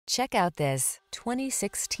Check out this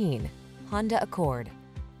 2016 Honda Accord.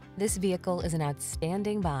 This vehicle is an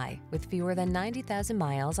outstanding buy with fewer than 90,000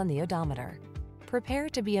 miles on the odometer. Prepare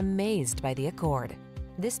to be amazed by the Accord.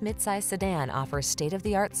 This midsize sedan offers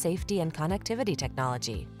state-of-the-art safety and connectivity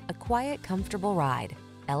technology, a quiet, comfortable ride,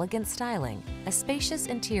 elegant styling, a spacious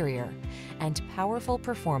interior, and powerful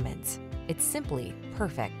performance. It's simply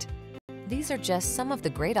perfect. These are just some of the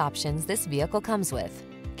great options this vehicle comes with: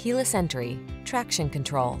 keyless entry, traction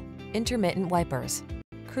control, intermittent wipers,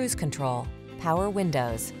 cruise control, power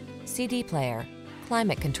windows, CD player,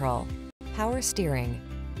 climate control, power steering.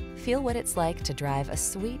 Feel what it's like to drive a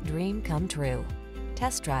sweet dream come true.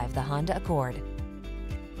 Test drive the Honda Accord.